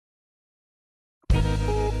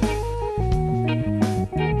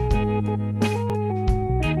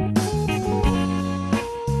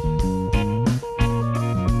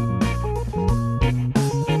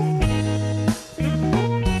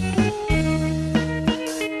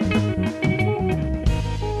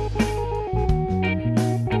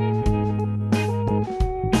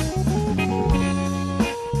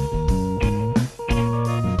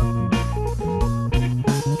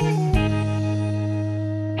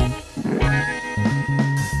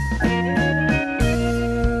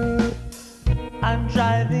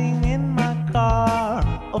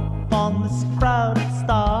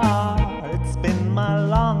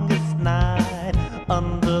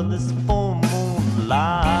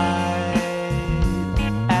light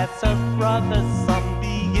as her brother's sun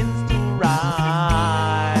begins to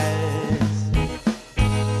rise.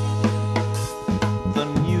 The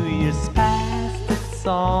New Year's past, it's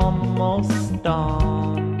almost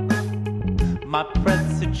dawn. My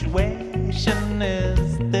present situation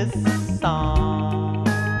is this song.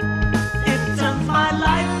 It turns my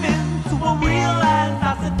life into a reel as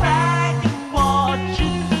I sit back and watch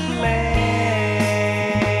it play.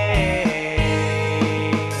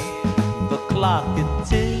 The clock, it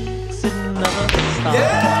ticks, it never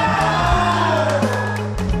stops.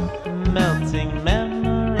 Melting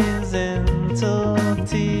memories into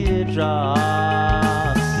teardrops.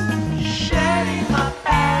 Shedding my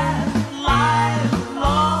past life,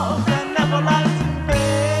 lost and everlasting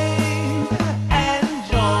pain and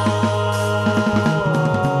joy.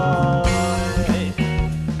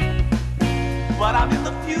 But I'm in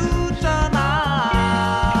the future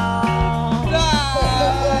now,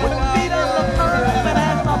 with the feet on the earth and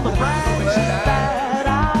hands on the branches that I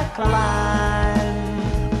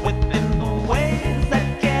climb, within the ways that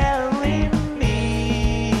carry me.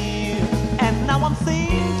 And now I'm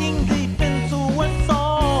sinking deep into a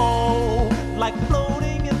soul, like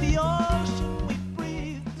floating in the ocean. We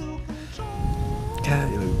breathe to control God,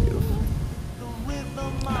 you look beautiful. the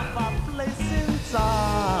rhythm of our place in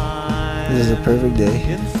time. This is a perfect day.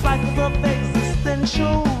 In cycles of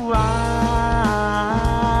existential rhyme.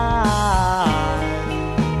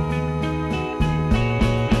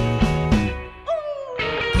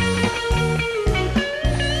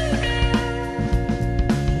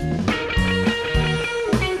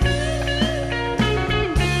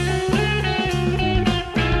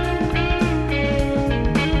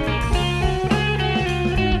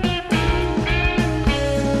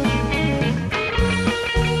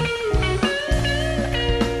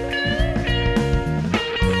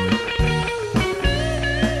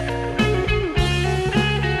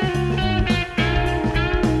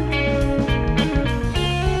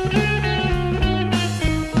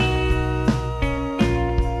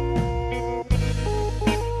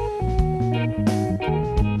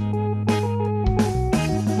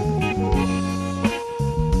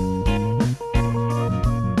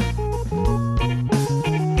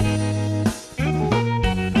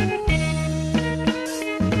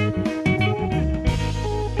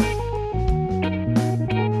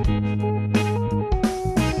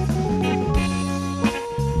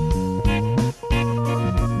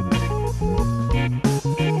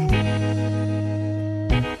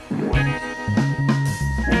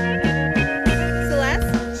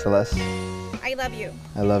 Celeste, Celeste, I love you.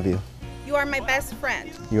 I love you. You are my best friend.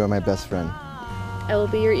 You are my best friend. I will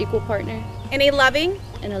be your equal partner In a loving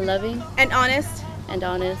in a loving and honest and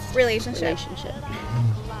honest relationship.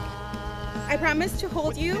 I I promise to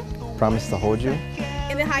hold you Promise to hold you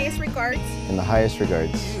in the highest regards in the highest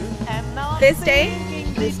regards. this day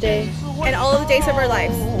this day and all of the days of our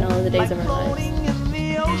lives. and all of the days of our lives. Floating in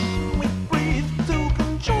the ocean, we breathe to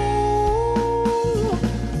control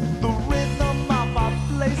the rhythm of our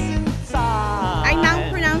place in time. I now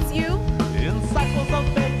pronounce you In cycles of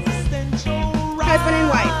existential husband and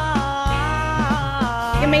wife.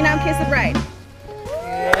 You may now kiss the bride.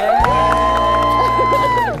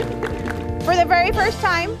 For the very first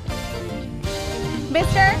time,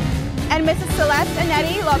 Mr. and Mrs. Celeste and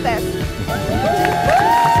Eddie Lopez.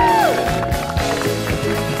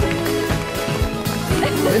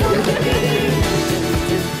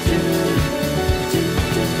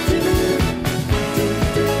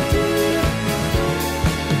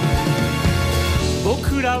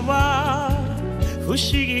僕らは不思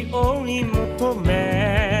議を追い求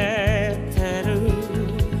めてる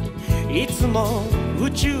いつも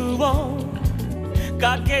宇宙を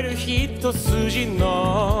かける一筋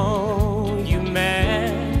の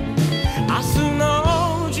夢明日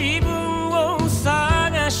の自分を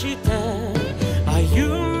探して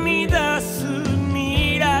歩み出す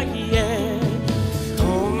未来へ止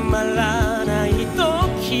まらないと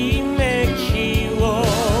きめきを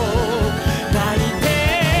抱いて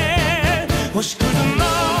星屑の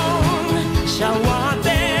シャワーで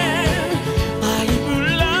パイプ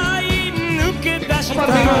ライン抜け出した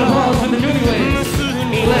盗み広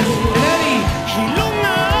が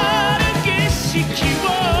る景色を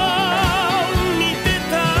見て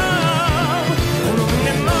たこの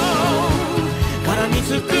胸の絡みつ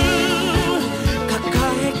く抱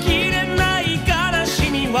えきれない悲し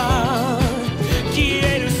みは消え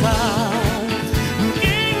るさ無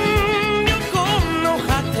限旅行の果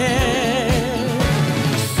て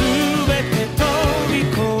全て飛び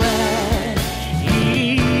越え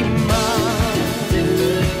今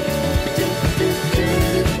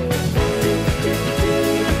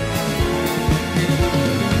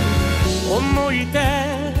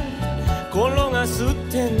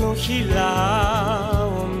ひら